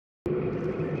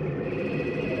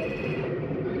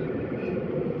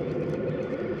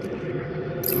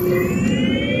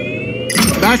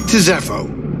Back to Zepho.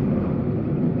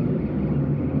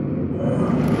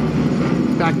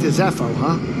 Back to Zepho,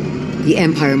 huh? The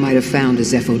Empire might have found a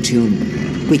Zepho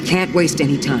tomb. We can't waste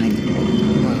any time.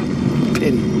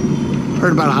 Pity.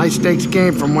 Heard about a high-stakes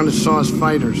game from one of Saw's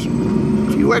fighters.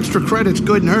 A few extra credits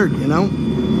couldn't hurt, you know?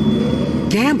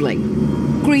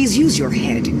 Gambling. Grease, use your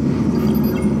head.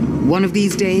 One of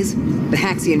these days, the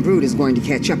Haxian brood is going to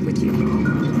catch up with you.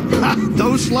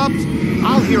 Those slubs?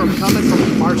 I'll hear them coming from a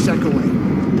parsec away.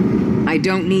 I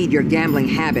don't need your gambling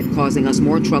habit causing us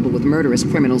more trouble with murderous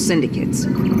criminal syndicates.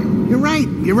 You're right,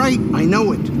 I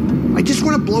know it. I just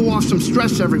want to blow off some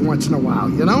stress every once in a while,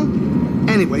 you know?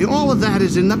 Anyway, all of that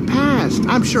is in the past.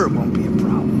 I'm sure it won't be a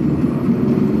problem.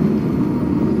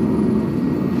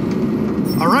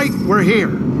 All right, we're here.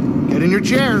 Get in your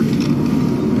chair.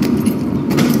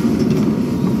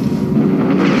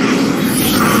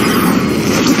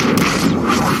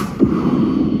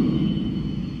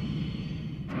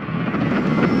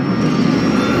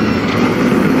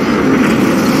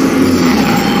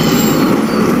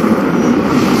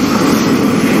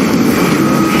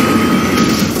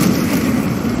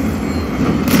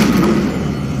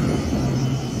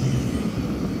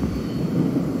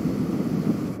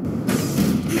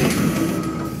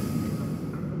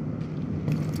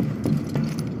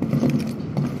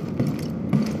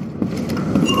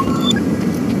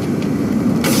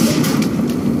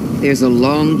 There's a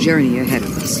long journey ahead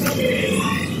of us.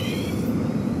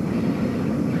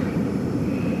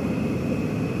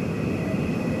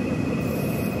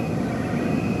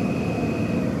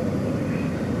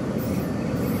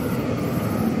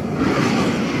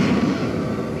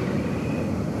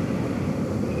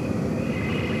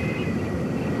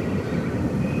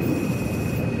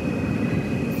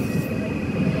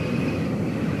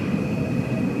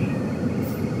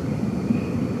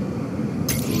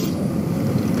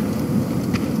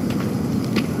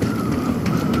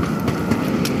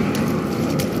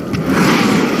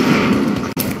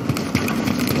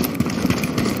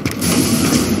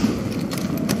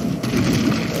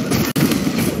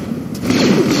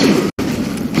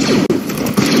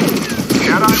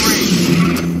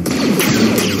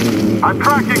 I'm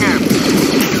tracking him!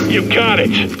 You got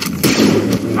it!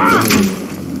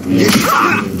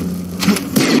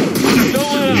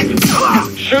 Don't let up!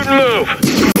 Shoot and move!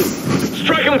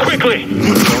 Strike him quickly!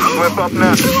 Don't slip up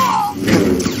next.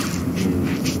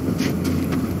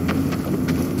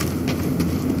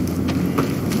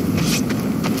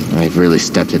 I've really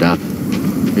stepped it up.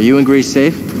 Are you and Grease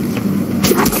safe?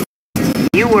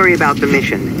 You worry about the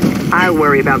mission. I'll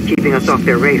worry about keeping us off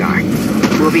their radar.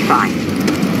 We'll be fine.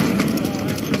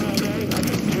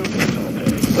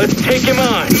 Let's take him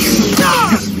on!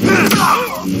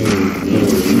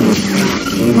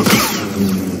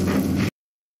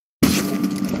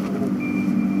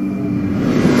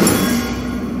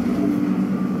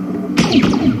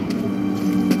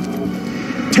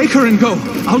 Take her and go.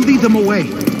 I'll lead them away.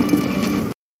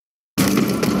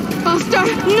 Buster,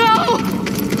 no!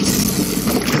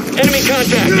 Enemy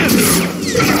contact!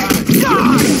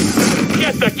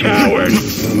 Get the coward!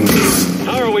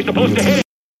 How are we supposed to hit him?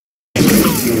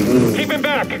 Keep him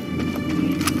back!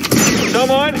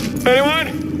 Someone? Anyone?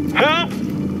 Help?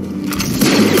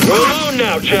 We're alone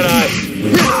now, Jedi!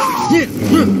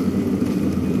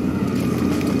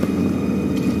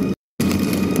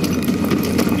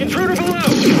 Intruder below!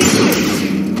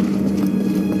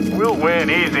 We'll win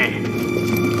easy.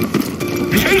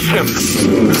 Chase him!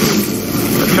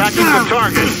 Attacking the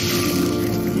target!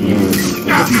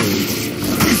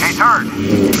 Hey, turn!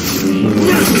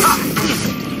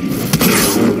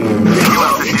 You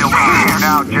have to deal with me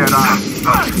now, Jedi.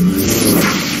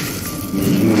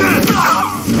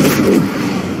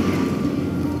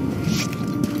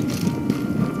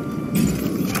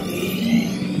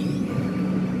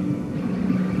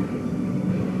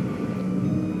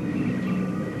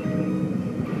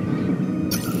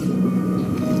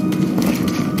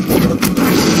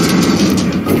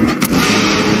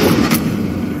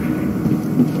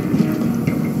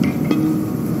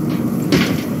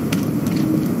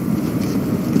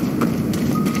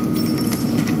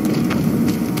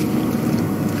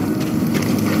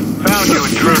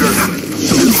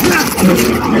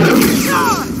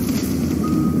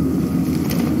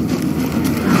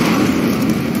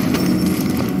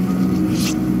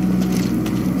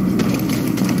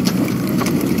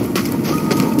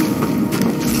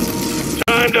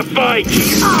 Time to fight!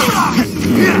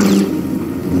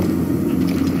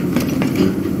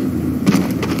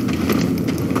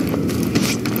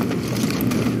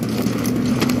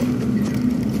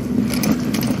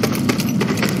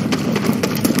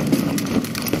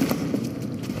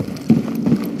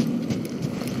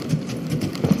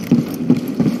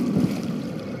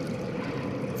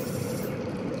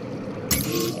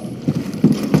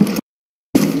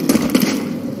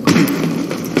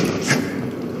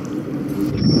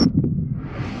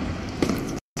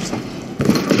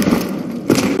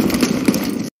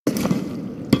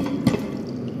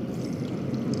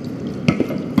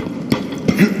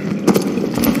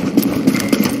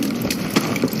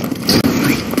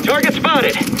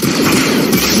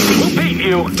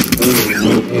 you.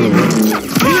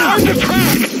 Hard to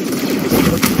track.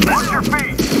 Watch your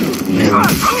feet.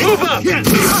 Move up. You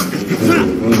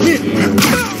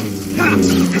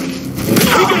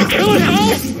gonna kill us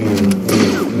all?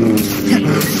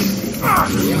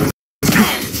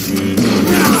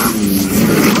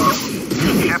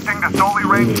 Shifting to solely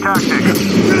ranged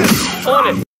tactics. On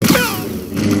it.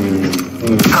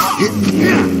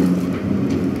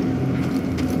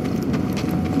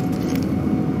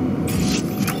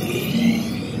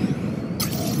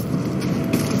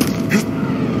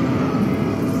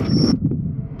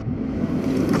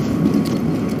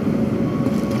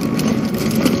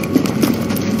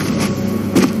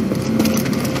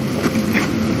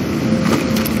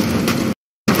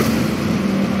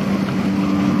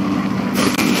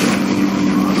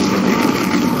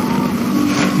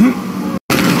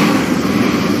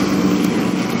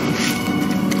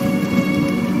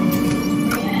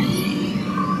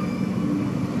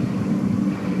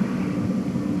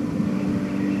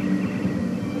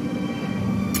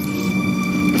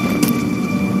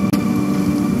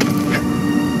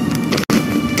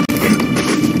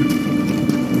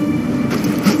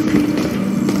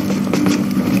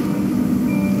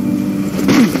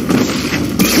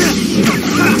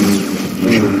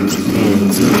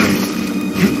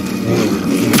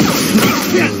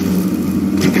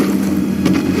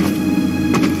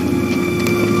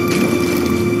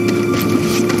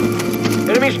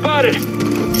 Enemy spotted!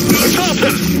 Assault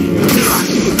him!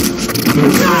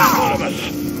 All of us!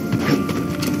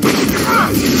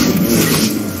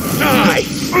 Die!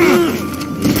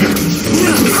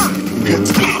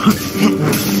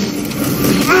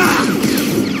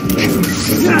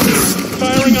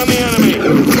 Firing on the enemy!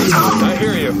 I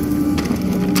hear you.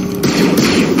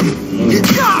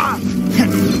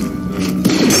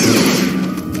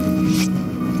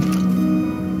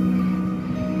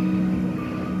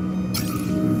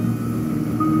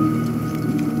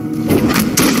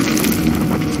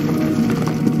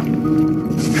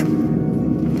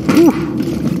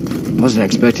 Wasn't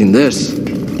expecting this.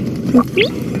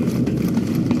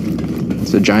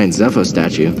 It's a giant Zepho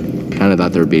statue. Kinda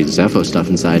thought there would be Zepho stuff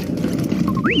inside.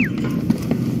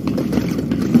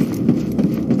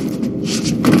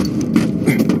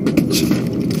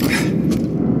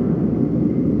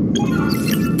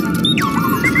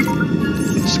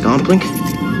 Scomplink?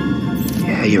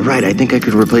 Yeah, you're right. I think I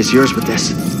could replace yours with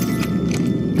this.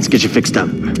 Let's get you fixed up.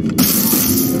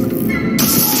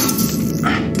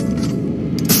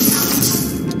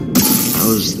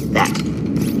 How's that?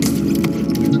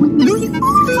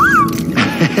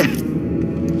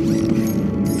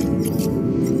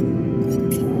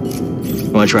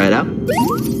 Want to try it out?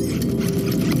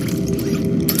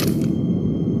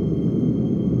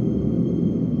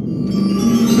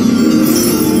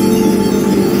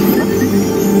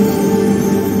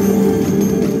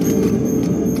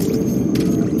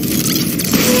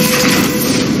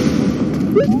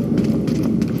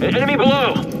 Enemy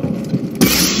below!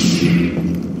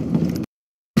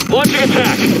 Launching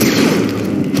attack!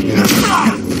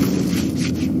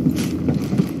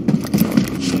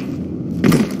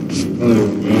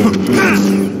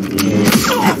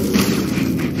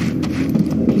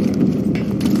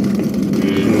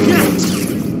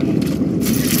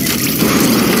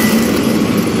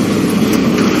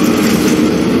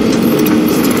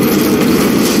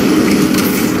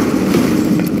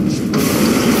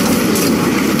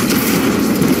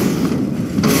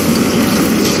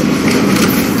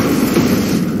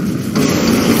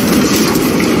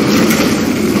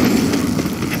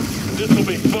 This'll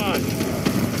be fun.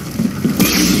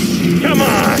 Come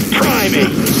on, try me!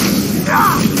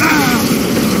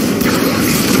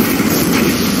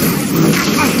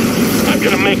 I'm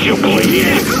gonna make you bleed!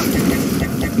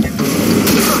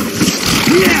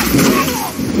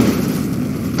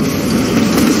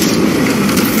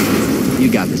 You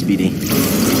got this, BD.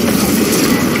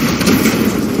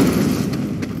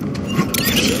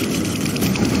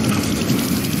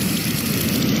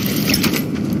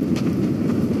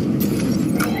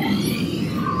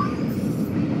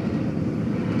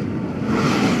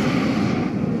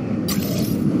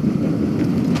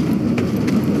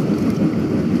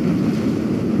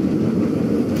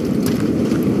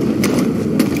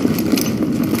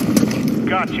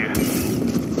 Gotcha.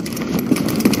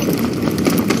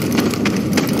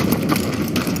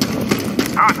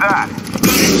 Who's that?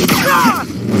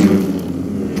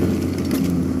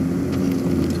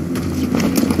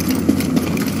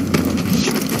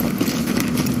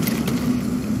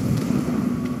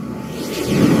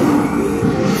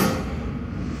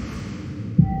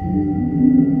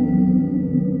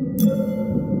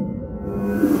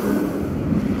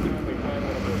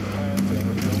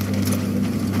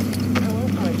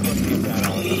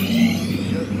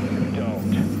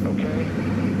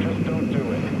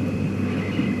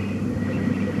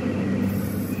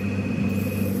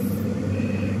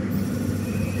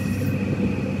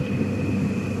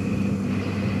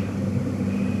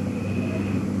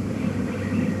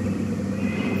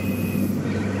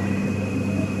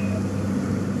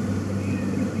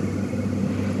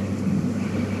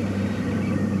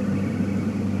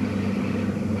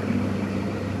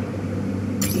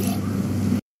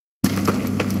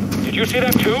 you see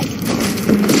that too?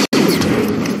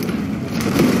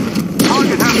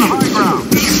 Target has the high ground.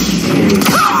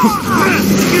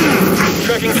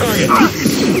 Tracking target.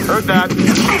 Heard that.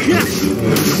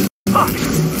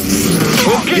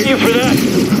 We'll get you for that.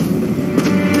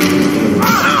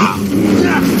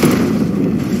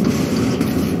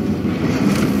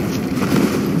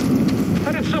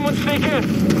 How did someone sneak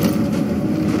in?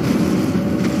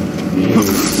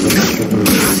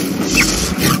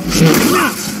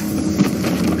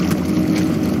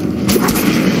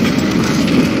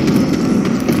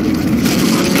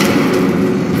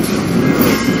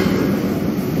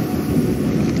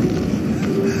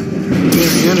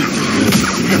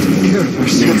 Care of our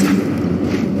Sith.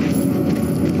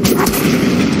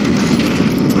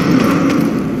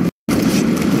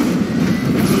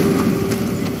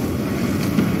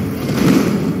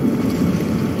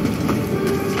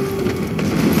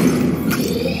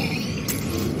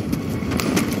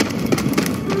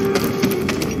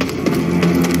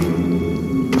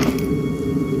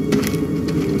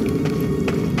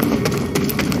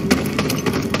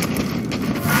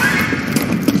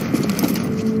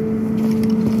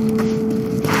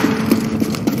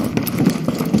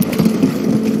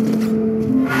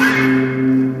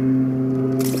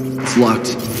 It's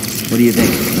locked. What do you think?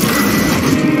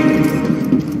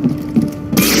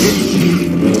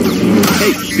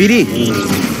 Hey, BD!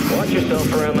 Watch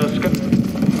yourself around those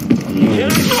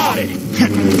Jedi spotted!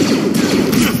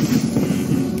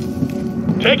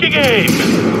 Taking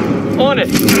aim! On it!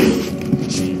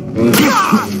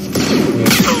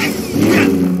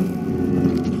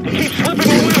 He keeps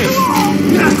slipping away!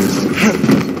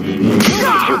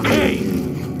 You pay!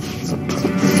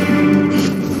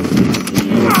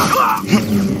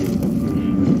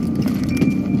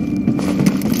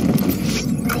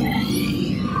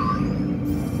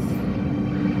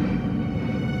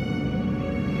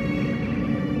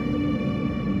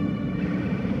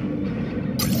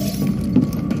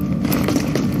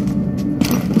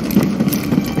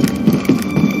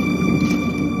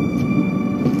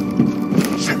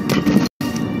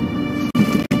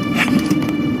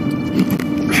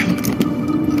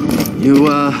 You,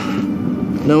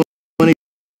 know any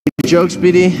jokes,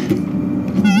 BD?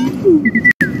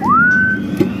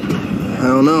 I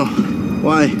don't know.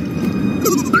 Why?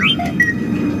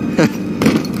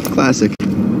 Classic.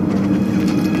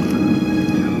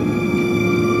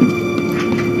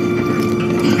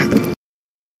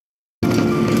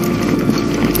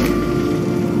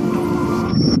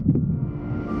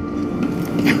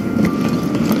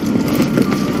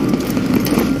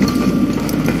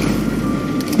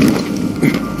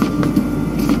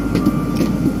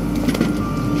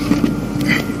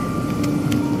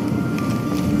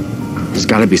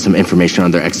 Gotta be some information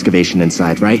on their excavation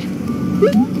inside, right?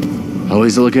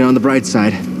 Always looking on the bright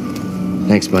side.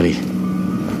 Thanks, buddy.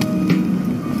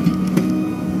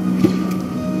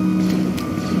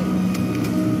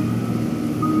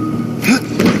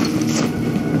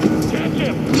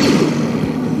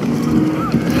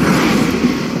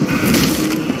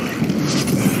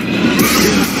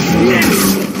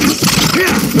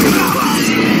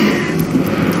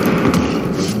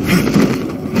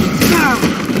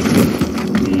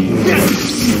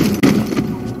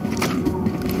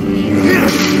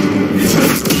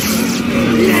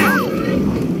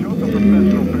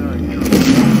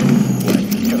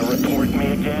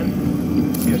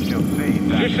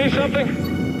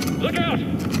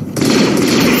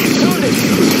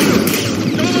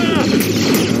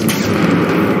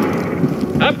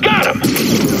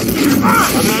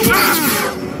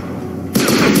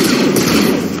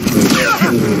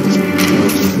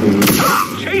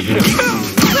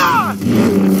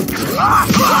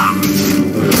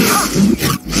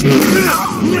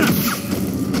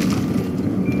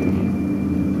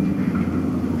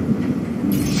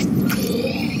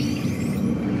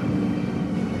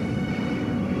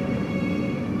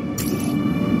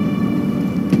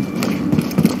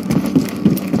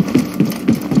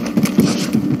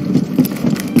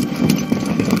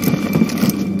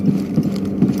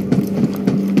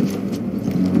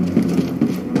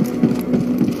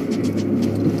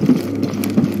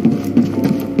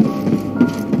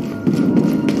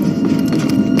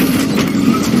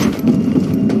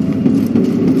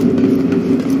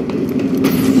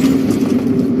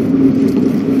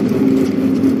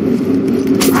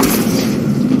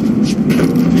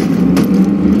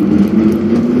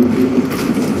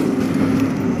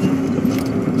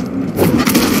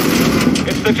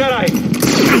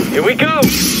 Here we go!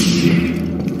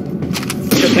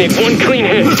 Just need one clean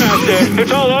hit. That's it.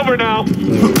 It's all over now.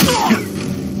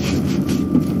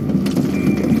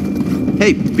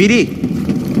 Hey, BD.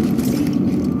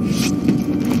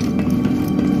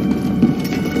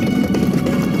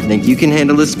 Think you can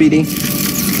handle this, Speedy?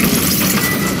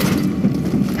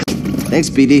 Thanks,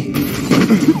 Speedy.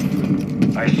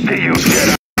 I see you,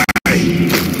 Jedi.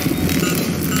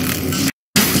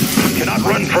 Cannot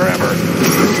run forever.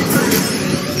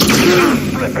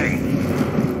 Slipping.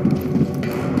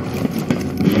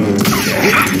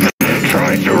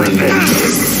 Try to resist.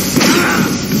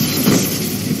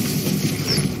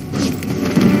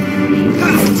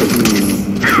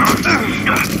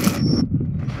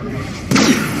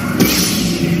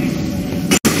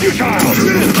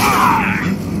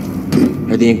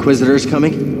 Are the Inquisitors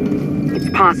coming? It's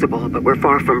possible, but we're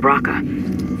far from Braca.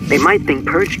 They might think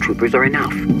purge troopers are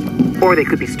enough. Or they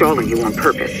could be stalling you on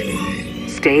purpose.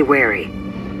 Stay wary.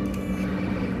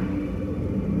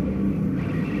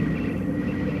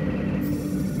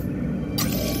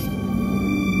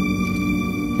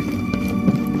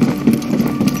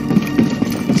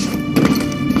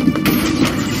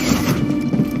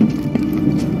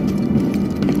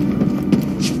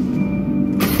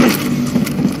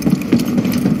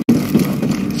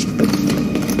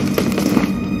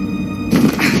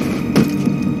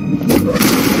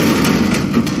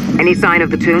 Any sign of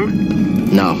the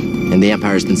tomb? No, and the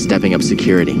Empire's been stepping up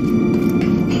security.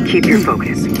 Keep your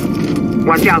focus.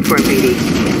 Watch out for him,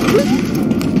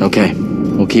 BD. Okay,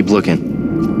 we'll keep looking.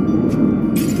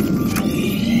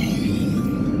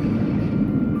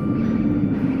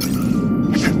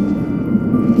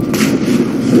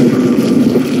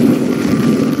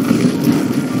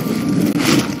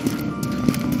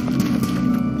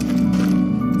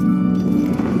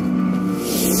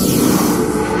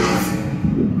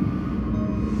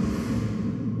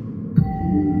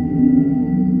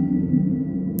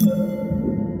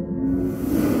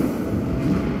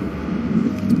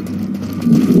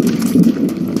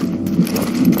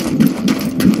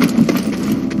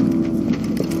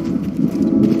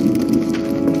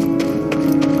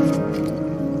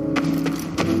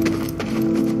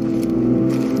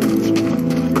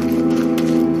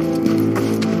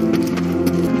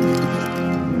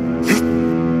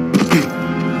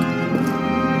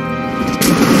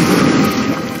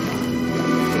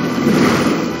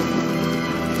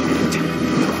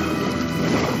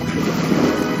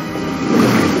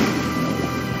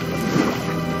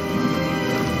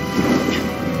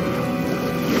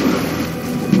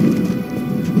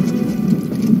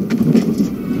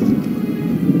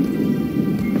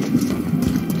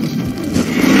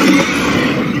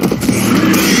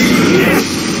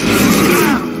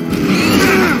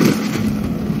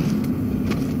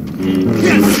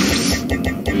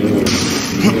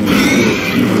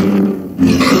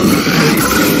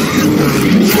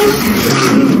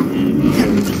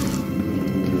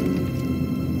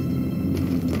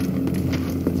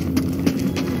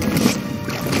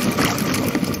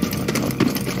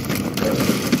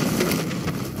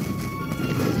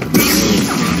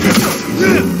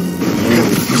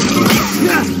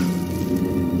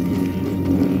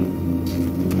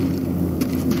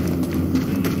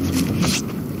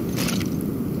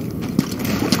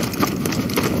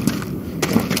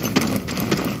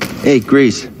 Hey,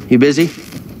 Grease, you busy?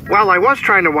 Well, I was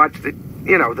trying to watch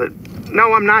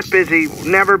No, I'm not busy.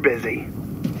 Never busy.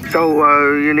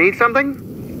 So, you need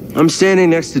something? I'm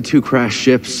standing next to two crashed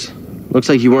ships. Looks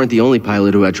like you weren't the only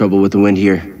pilot who had trouble with the wind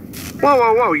here. Whoa,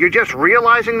 whoa, whoa. You're just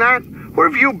realizing that? Where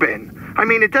have you been? I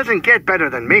mean, it doesn't get better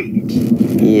than me.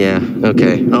 Yeah,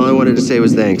 okay. All I wanted to say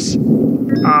was thanks.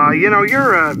 You're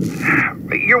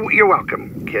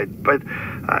welcome, kid. But,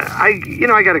 I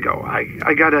gotta go.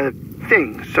 I got a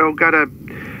thing, so gotta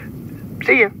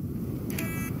see ya.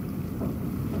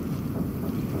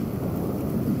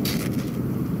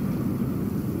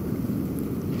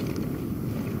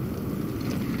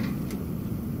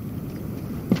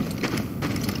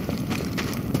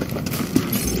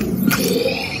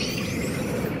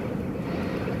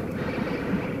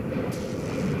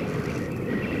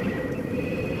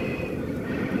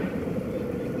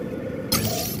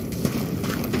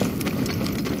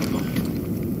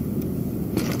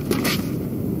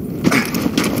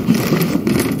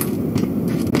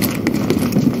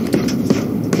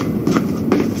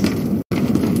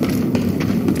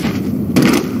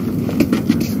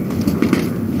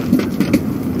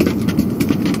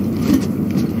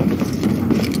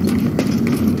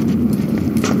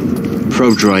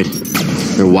 Probe droid.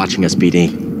 They're watching us, BD.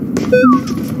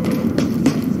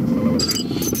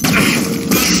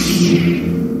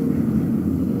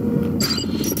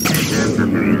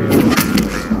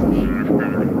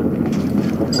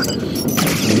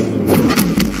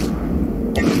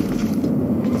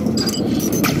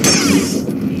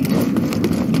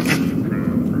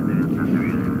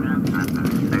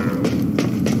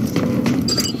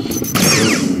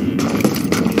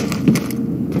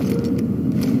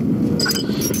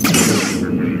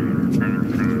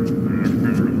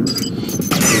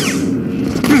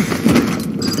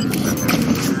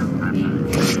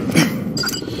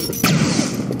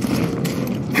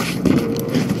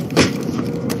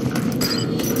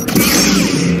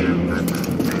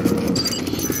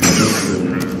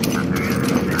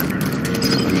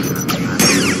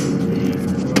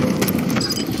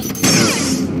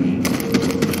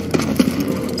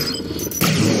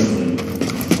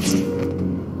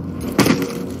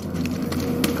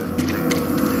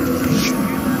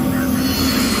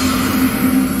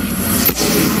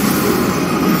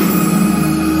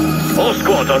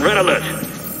 on red alert.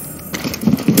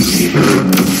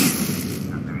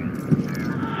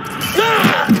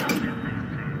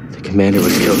 The commander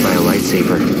was killed by a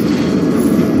lightsaber.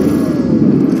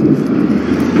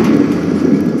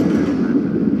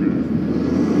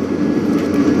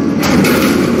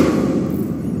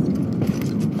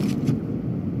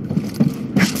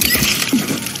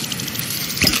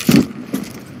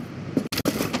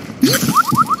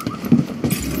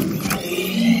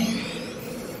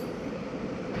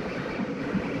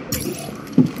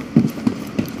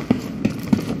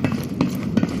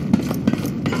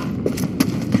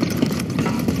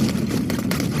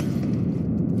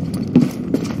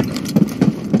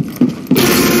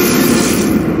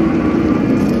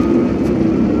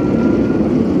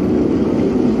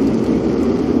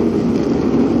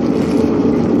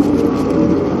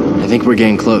 I think we're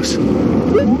getting close.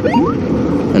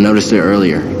 I noticed it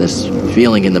earlier, this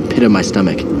feeling in the pit of my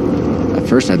stomach. At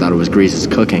first I thought it was Grease's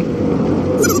cooking.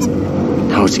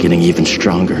 Now it's getting even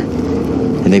stronger.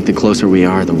 I think the closer we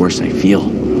are, the worse I feel.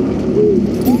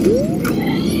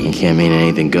 It can't mean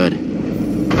anything good.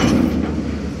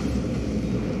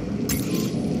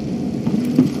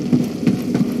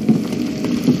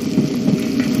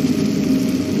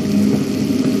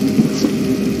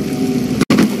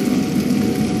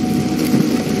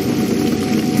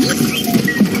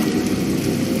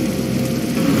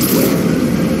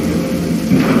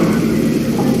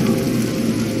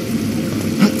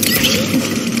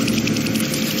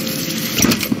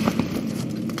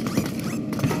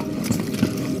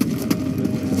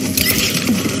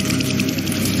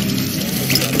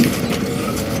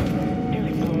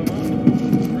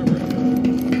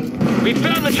 We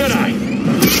found the Jedi!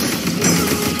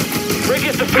 Break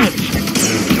his defense!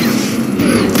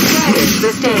 Damage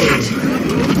sustained.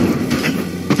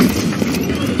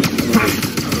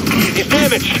 He's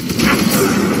damaged!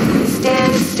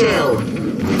 Stand still.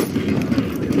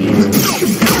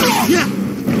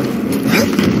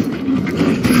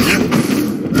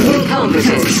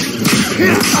 Incompetent.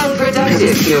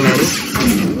 Unproductive, human.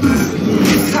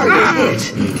 Target hit.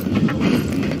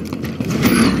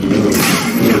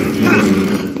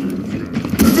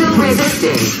 Still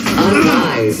resisting.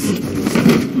 Unwise.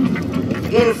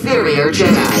 Inferior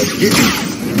Jedi.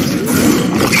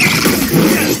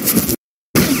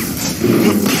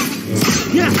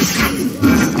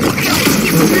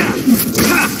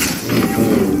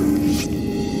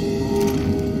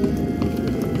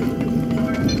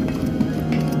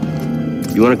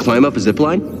 You want to climb up a zip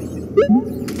line?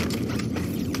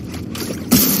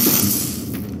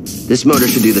 This motor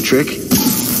should do the trick.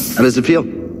 How does it feel?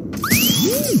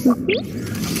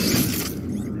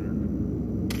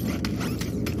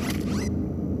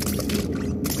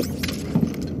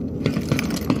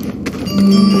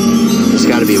 There's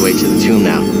got to be a way to the tomb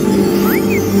now.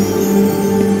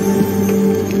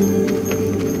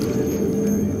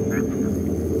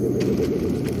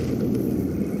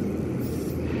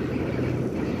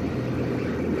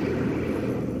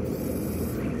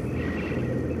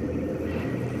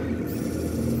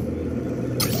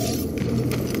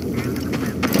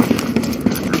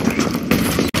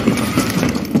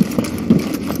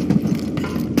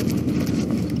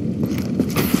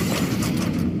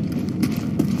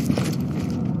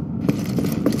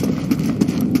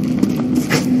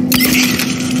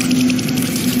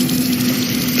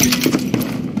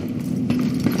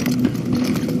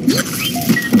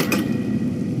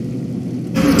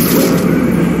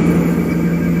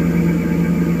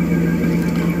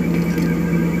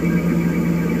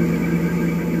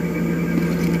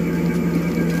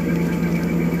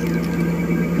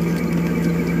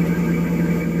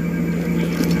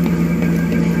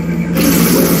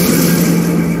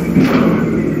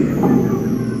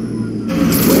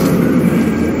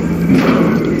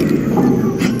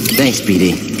 Thanks,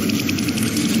 BD.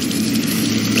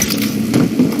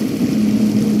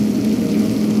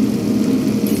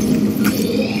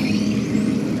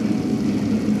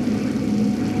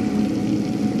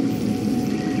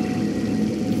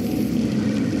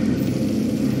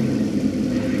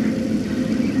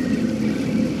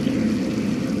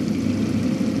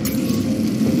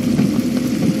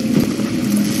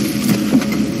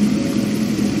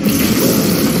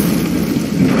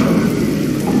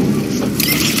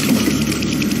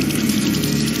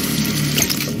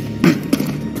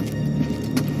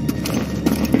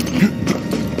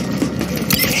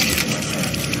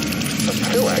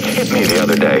 Hit me the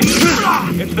other day.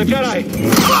 It's the Jedi!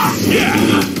 Yeah!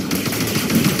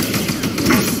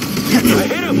 I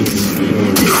hit him!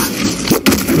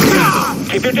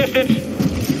 Keep your distance!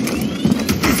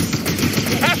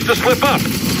 Has to slip up!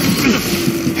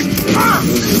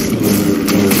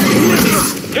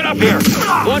 up here!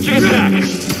 Launching attack!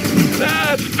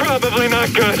 That's probably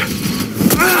not good.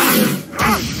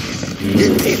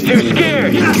 He's too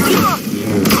scared!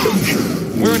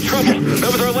 We're in trouble. That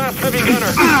was our last heavy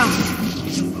gunner.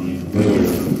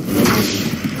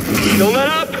 Still not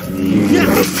up?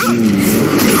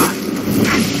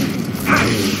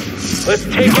 Let's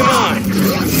take him on.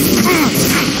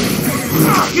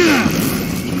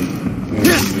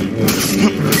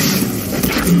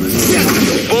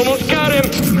 Almost got him.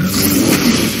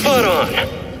 Spot on.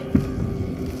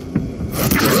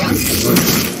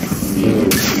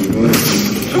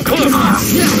 Too close.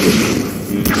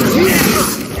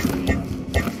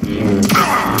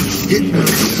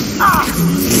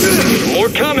 More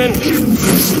coming.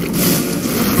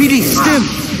 BD, stim.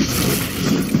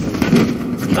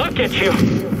 I'll get you.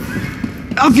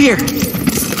 Up here.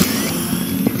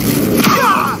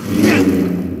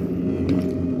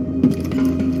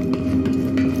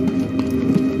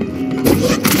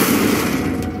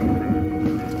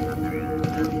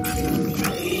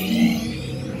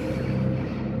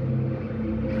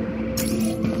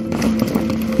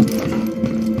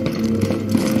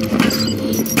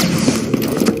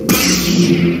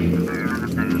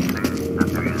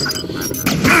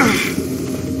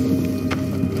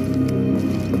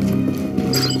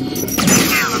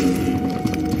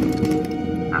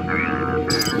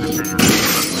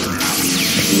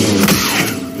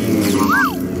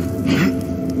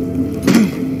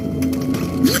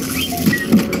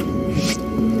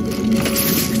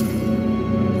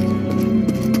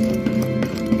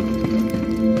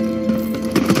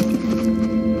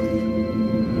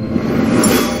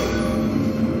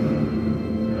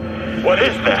 What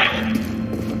is that?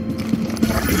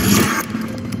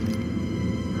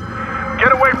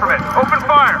 Get away from it! Open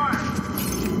fire!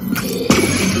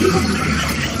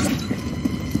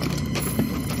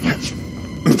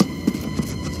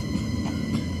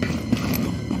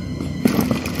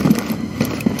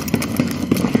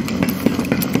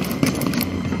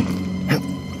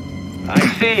 I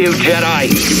see you,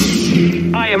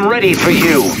 Jedi. I am ready for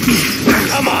you.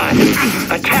 Come on,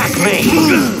 attack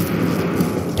me.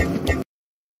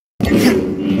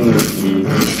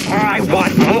 I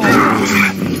want more!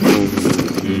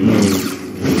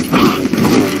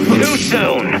 Too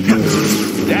soon!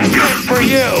 That's it for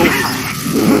you!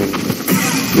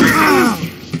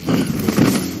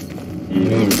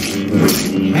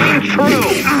 Aim true!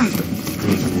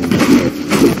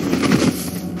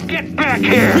 Get back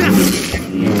here!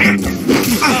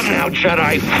 Come now,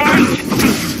 Jedi, fight!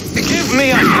 Give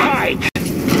me a fight!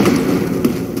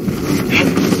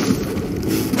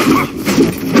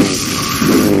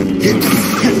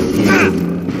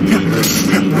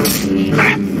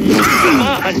 Come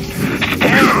on!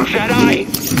 Stand, Jedi!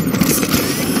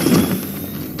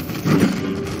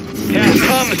 Death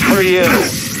comes for you!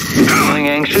 Feeling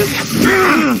anxious?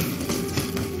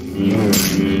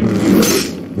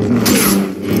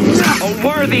 A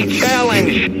worthy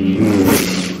challenge!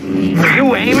 Are you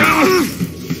aiming?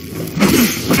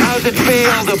 How's it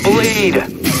feel to bleed?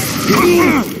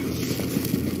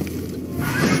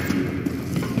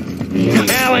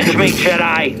 Challenge me,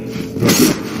 Jedi!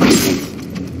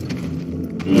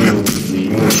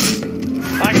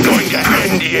 I'm going to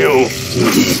end you!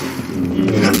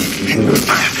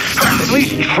 At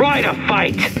least try to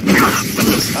fight!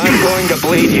 I'm going to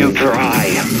bleed you dry!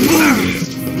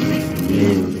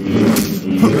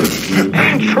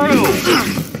 Aim true!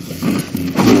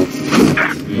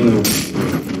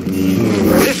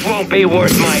 This won't be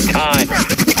worth my time!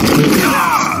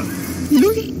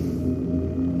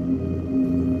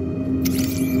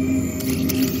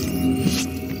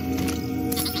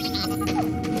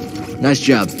 Nice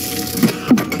job.